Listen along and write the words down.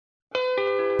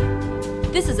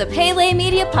This is a Pele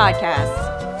Media podcast.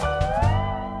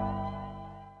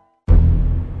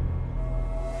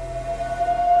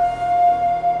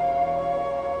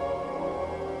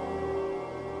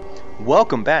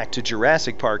 Welcome back to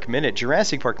Jurassic Park Minute.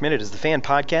 Jurassic Park Minute is the fan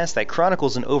podcast that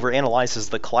chronicles and overanalyzes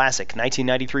the classic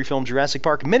 1993 film Jurassic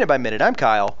Park minute by minute. I'm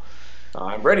Kyle.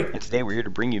 I'm Brady. And today we're here to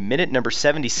bring you minute number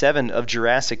 77 of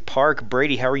Jurassic Park.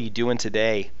 Brady, how are you doing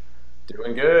today?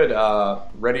 Doing good.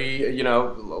 Ready,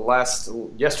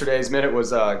 yesterday's minute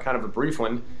was kind of a brief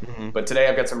one, but today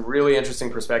I've got some really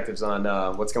interesting perspectives on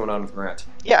what's going on with Grant.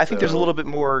 Yeah, I think there's a little bit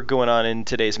more going on in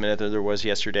today's minute than there was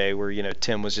yesterday, where,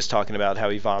 Tim was just talking about how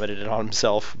he vomited it on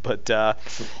himself. But,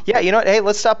 yeah, you know what? Hey,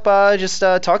 let's stop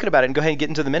talking about it and go ahead and get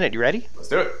into the minute. You ready? Let's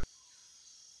do it.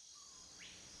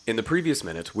 In the previous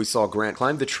minute, we saw Grant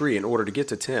climb the tree in order to get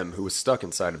to Tim, who was stuck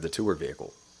inside of the tour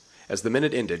vehicle. As the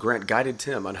minute ended, Grant guided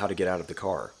Tim on how to get out of the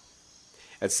car.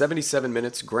 At 77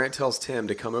 minutes, Grant tells Tim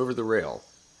to come over the rail.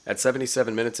 At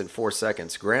 77 minutes and 4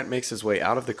 seconds, Grant makes his way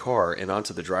out of the car and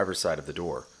onto the driver's side of the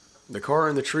door. The car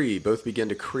and the tree both begin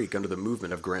to creak under the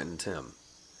movement of Grant and Tim.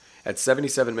 At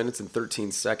 77 minutes and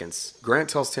 13 seconds, Grant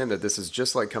tells Tim that this is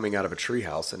just like coming out of a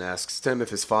treehouse and asks Tim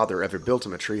if his father ever built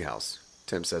him a treehouse.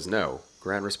 Tim says no.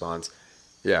 Grant responds,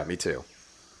 "Yeah, me too."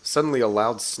 Suddenly a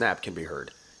loud snap can be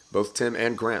heard. Both Tim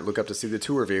and Grant look up to see the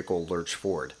tour vehicle lurch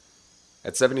forward.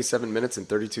 At 77 minutes and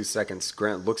 32 seconds,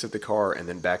 Grant looks at the car and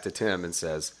then back to Tim and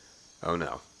says, "Oh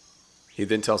no." He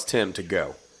then tells Tim to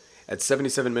go. At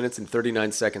 77 minutes and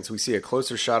 39 seconds, we see a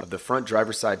closer shot of the front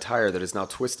driver's side tire that is now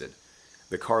twisted.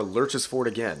 The car lurches forward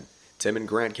again. Tim and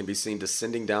Grant can be seen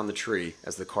descending down the tree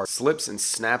as the car slips and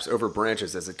snaps over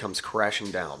branches as it comes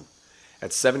crashing down.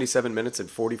 At 77 minutes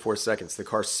and 44 seconds, the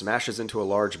car smashes into a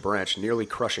large branch, nearly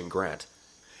crushing Grant.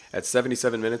 At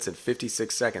 77 minutes and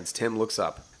 56 seconds, Tim looks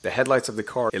up. The headlights of the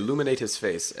car illuminate his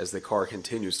face as the car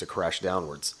continues to crash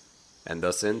downwards. And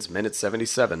thus ends minute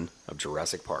 77 of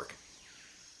Jurassic Park.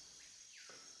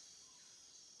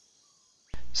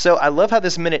 So I love how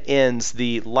this minute ends,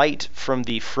 the light from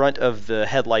the front of the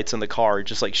headlights on the car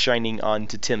just like shining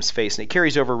onto Tim's face, and it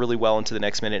carries over really well into the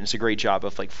next minute, and it's a great job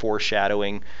of like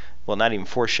foreshadowing, well, not even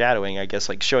foreshadowing, I guess,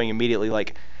 like showing immediately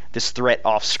like this threat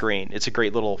off screen. It's a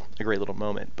great little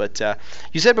moment. But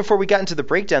you said before we got into the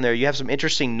breakdown there, you have some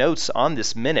interesting notes on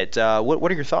this minute.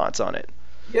 What are your thoughts on it?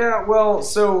 Yeah, well,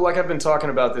 so like I've been talking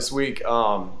about this week,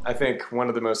 I think one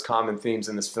of the most common themes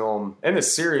in this film, and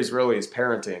this series really, is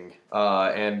parenting.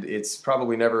 And it's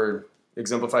probably never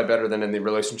exemplified better than in the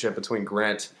relationship between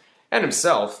Grant and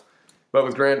himself, but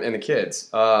with Grant and the kids.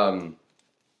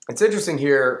 It's interesting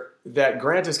here that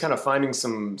Grant is kind of finding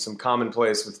some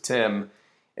commonplace with Tim,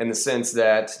 in the sense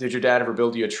that, did your dad ever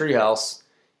build you a treehouse?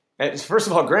 And first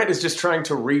of all, Grant is just trying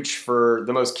to reach for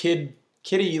the most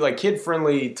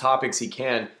kid-friendly topics he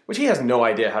can, which he has no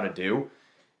idea how to do.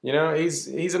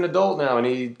 He's an adult now, and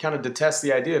he kind of detests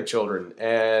the idea of children.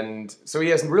 And so he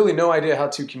has really no idea how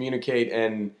to communicate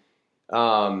and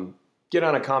get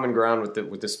on a common ground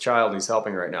with this child he's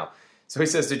helping right now. So he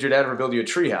says, did your dad ever build you a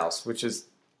treehouse? Which is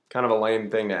kind of a lame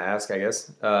thing to ask, I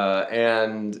guess.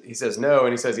 And he says no,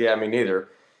 and he says, yeah, me neither.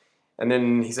 And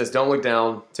then he says, don't look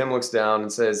down. Tim looks down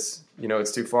and says,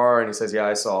 it's too far. And he says, yeah,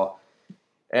 I saw.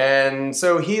 And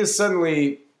so he is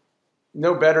suddenly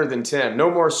no better than Tim, no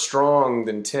more strong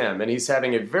than Tim. And he's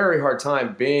having a very hard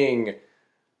time being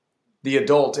the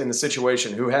adult in the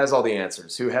situation who has all the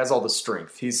answers, who has all the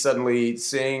strength. He's suddenly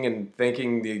seeing and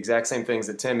thinking the exact same things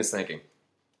that Tim is thinking.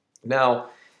 Now,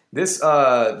 this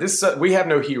we have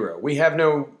no hero. We have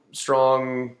no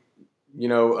strong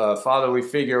fatherly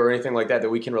figure or anything like that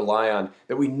we can rely on,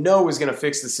 that we know is going to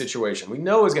fix the situation. We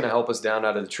know is going to help us down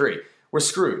out of the tree. We're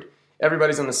screwed.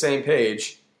 Everybody's on the same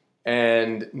page,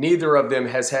 and neither of them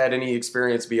has had any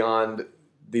experience beyond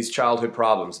these childhood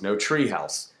problems. No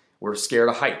treehouse. We're scared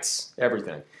of heights.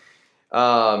 Everything.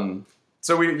 There's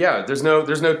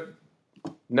no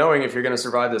knowing if you're going to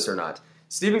survive this or not.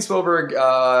 Steven Spielberg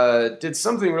did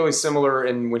something really similar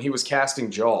when he was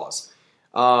casting Jaws.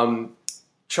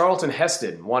 Charlton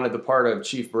Heston wanted the part of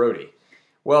Chief Brody.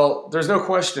 Well, there's no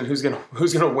question who's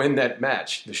gonna win that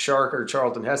match, the shark or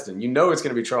Charlton Heston. It's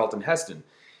going to be Charlton Heston.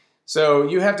 So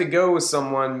you have to go with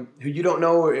someone who you don't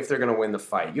know if they're going to win the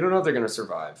fight. You don't know if they're going to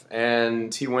survive.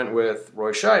 And he went with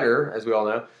Roy Scheider, as we all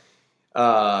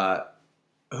know,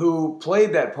 who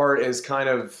played that part as kind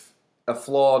of a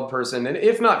flawed person, and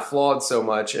if not flawed so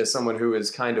much as someone who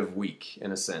is kind of weak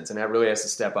in a sense, and that really has to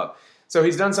step up. So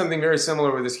he's done something very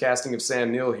similar with his casting of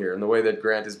Sam Neill here, and the way that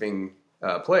Grant is being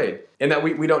played, in that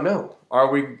we don't know.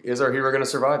 Is our hero going to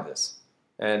survive this?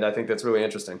 And I think that's really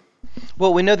interesting.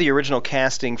 Well, we know the original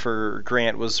casting for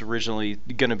Grant was originally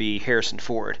going to be Harrison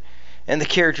Ford. And the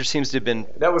character seems to have been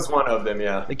That was one of them,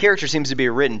 yeah. the character seems to be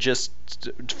written just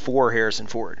for Harrison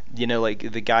Ford. You know,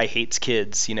 like the guy hates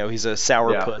kids. You know, he's a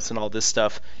sourpuss and all this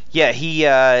stuff. Yeah,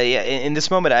 in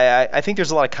this moment, I think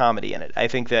there's a lot of comedy in it. I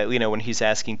think that, you know, when he's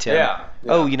asking Tim,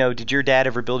 oh, you know, did your dad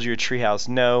ever build you a treehouse?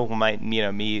 No. Well,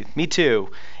 me too.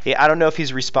 I don't know if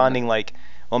he's responding like,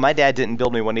 well, my dad didn't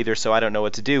build me one either, so I don't know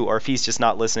what to do, or if he's just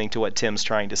not listening to what Tim's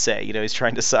trying to say. You know, he's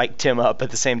trying to psych Tim up. At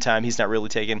the same time, he's not really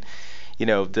taking, you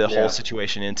know, the whole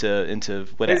situation into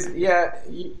whatever.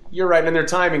 You're right, and their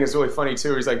timing is really funny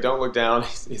too. He's like, "Don't look down."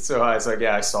 It's so high. It's like,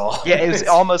 "Yeah, I saw." Yeah, it was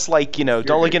almost like, you know,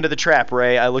 "Don't look into the trap,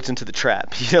 Ray. I looked into the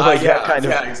trap." You know, like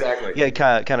exactly. Yeah,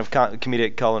 kind of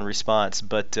comedic call and response.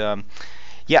 But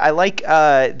yeah, I like.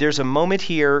 There's a moment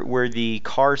here where the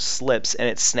car slips and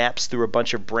it snaps through a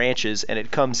bunch of branches, and it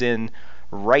comes in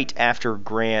right after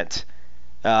Grant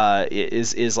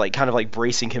is like kind of like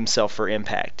bracing himself for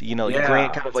impact. You know, like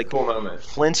Grant kind of like cool moment.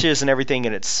 flinches and everything,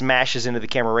 and it smashes into the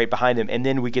camera right behind him, and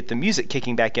then we get the music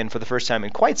kicking back in for the first time in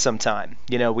quite some time.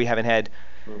 You know, we haven't had.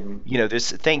 You know,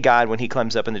 there's thank God when he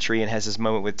climbs up in the tree and has his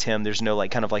moment with Tim, there's no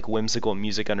like kind of like whimsical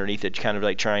music underneath it, kind of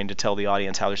like trying to tell the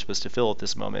audience how they're supposed to feel at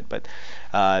this moment. But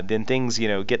then things, you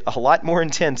know, get a lot more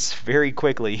intense very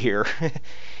quickly here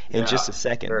in just a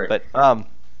second. Very. But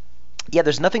yeah,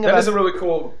 there's nothing about that is a really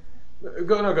cool.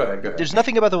 Go ahead. There's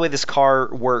nothing about the way this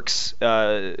car works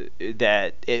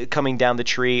coming down the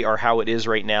tree or how it is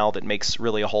right now that makes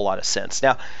really a whole lot of sense.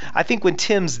 Now, I think when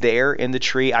Tim's there in the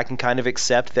tree, I can kind of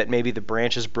accept that maybe the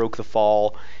branches broke the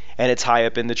fall and it's high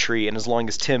up in the tree, and as long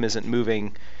as Tim isn't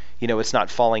moving, you know, it's not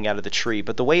falling out of the tree.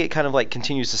 But the way it kind of like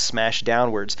continues to smash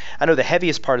downwards, I know the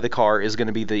heaviest part of the car is going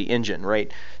to be the engine,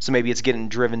 right? So maybe it's getting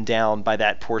driven down by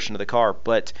that portion of the car.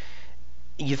 But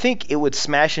you think it would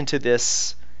smash into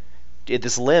this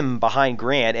limb behind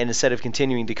Grant, and instead of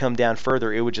continuing to come down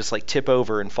further, it would just like tip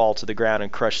over and fall to the ground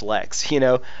and crush Lex, you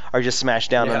know, or just smash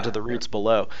down onto the roots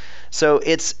below. So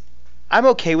I'm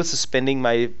okay with suspending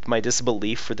my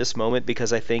disbelief for this moment,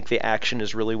 because I think the action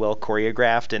is really well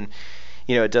choreographed, and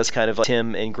you know, it does kind of like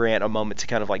Tim and Grant a moment to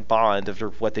kind of like bond after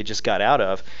what they just got out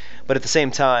of. But at the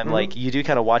same time, like, you do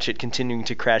kind of watch it continuing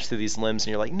to crash through these limbs,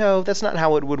 and you're like, no, that's not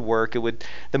how it would work.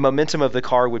 The momentum of the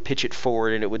car would pitch it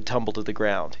forward, and it would tumble to the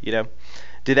ground. You know,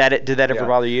 did that ever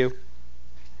bother you?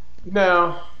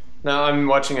 No, I'm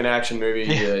watching an action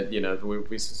movie. You know,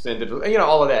 we suspended. You know,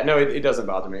 all of that. No, it doesn't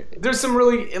bother me. There's some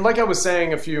really, like I was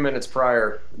saying a few minutes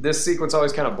prior, this sequence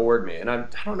always kind of bored me, and I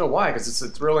don't know why, because it's a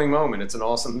thrilling moment. It's an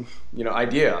awesome, you know,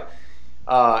 idea.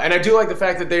 And I do like the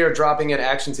fact that they are dropping in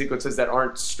action sequences that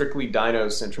aren't strictly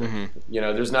dino-centric. You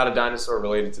know, there's not a dinosaur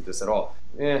related to this at all.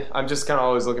 I'm just kind of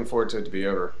always looking forward to it to be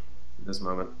over at this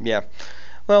moment. Yeah.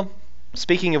 Well,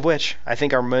 speaking of which, I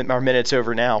think our minute's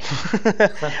over now.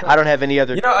 I don't have any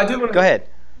other... You know, I do want to... Go ahead.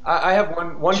 I have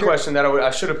one question that I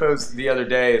should have posed the other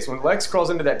day. Is when Lex crawls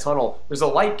into that tunnel, there's a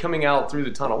light coming out through the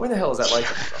tunnel. Where the hell is that light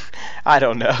coming from? I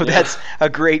don't know. Yeah. That's a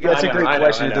great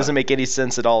question. It doesn't make any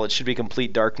sense at all. It should be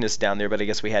complete darkness down there, but I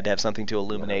guess we had to have something to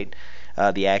illuminate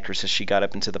the actress as she got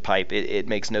up into the pipe. It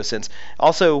makes no sense.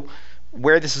 Also,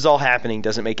 where this is all happening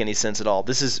doesn't make any sense at all.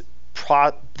 This is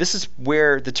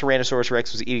where the Tyrannosaurus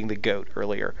Rex was eating the goat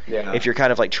earlier. Yeah. If you're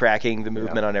kind of like tracking the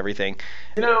movement on everything.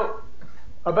 You know,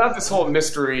 about this whole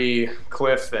mystery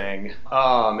cliff thing,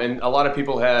 and a lot of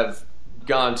people have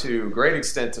gone to great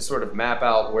extent to sort of map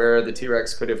out where the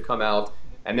T-Rex could have come out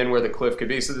and then where the cliff could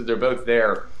be, so that they're both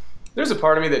there. There's a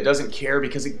part of me that doesn't care,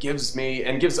 because it gives me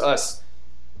and gives us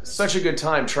such a good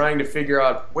time trying to figure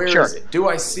out where is it? Do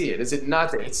I see it? Is it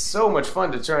not there? It's so much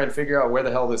fun to try and figure out where the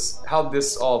hell how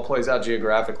this all plays out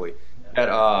geographically.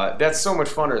 That's so much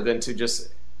funner than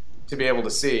to be able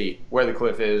to see where the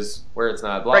cliff is, where it's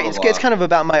not. Blah, right. Blah, It's blah. kind of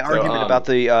about my argument about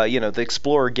the the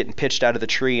explorer getting pitched out of the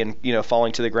tree and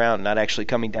falling to the ground and not actually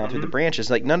coming down through the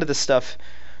branches. Like, none of this stuff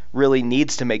really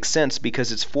needs to make sense,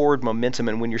 because it's forward momentum.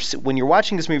 And when you're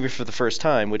watching this movie for the first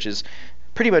time, which is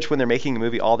pretty much when they're making a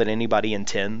movie all that anybody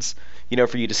intends,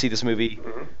 for you to see this movie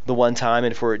the one time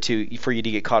and for you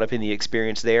to get caught up in the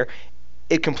experience there,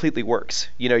 it completely works.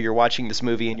 You're watching this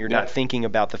movie and you're not thinking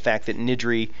about the fact that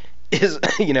Nidri is,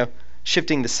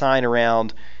 shifting the sign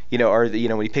around, or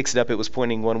when he picks it up, it was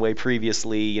pointing one way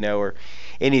previously, or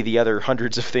any of the other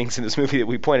hundreds of things in this movie that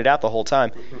we pointed out the whole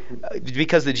time.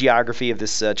 Because the geography of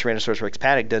this Tyrannosaurus Rex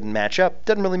paddock doesn't match up,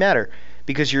 doesn't really matter,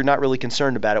 because you're not really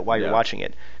concerned about it while you're watching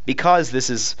it. Because this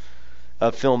is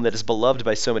a film that is beloved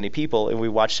by so many people, and we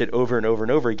watched it over and over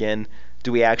and over again,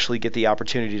 do we actually get the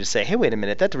opportunity to say, hey, wait a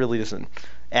minute, that really doesn't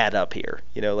add up here?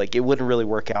 It wouldn't really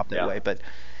work out that way. But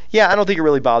Yeah, I don't think it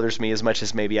really bothers me as much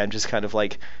as maybe I'm just kind of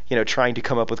like, trying to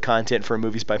come up with content for a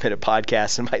Movies by Minute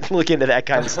podcast and might look into that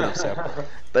kind of stuff. So,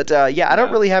 but I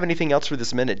don't really have anything else for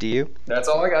this minute. Do you? That's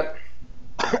all I got.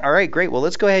 All right, great. Well,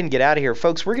 let's go ahead and get out of here,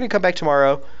 folks. We're going to come back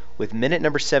tomorrow with minute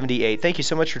number 78. Thank you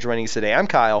so much for joining us today. I'm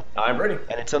Kyle. I'm Brady.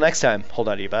 And until next time, hold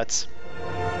on to your butts.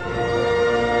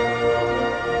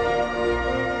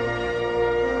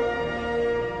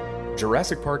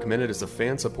 Jurassic Park Minute is a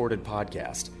fan-supported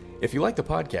podcast. If you like the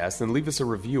podcast, then leave us a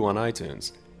review on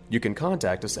iTunes. You can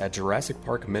contact us at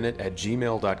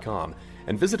JurassicParkMinute@gmail.com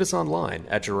and visit us online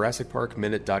at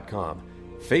JurassicParkMinute.com,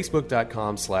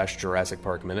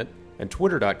 Facebook.com/JurassicParkMinute, and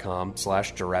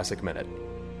Twitter.com/JurassicMinute.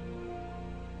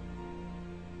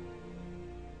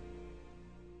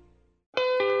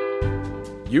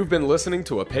 You've been listening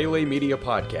to a Pele Media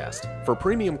podcast. For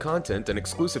premium content and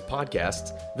exclusive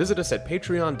podcasts, visit us at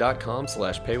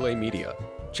patreon.com/PeleMedia.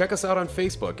 Check us out on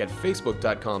Facebook at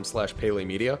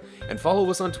facebook.com/PeleMedia and follow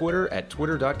us on Twitter at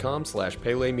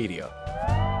twitter.com/PeleMedia.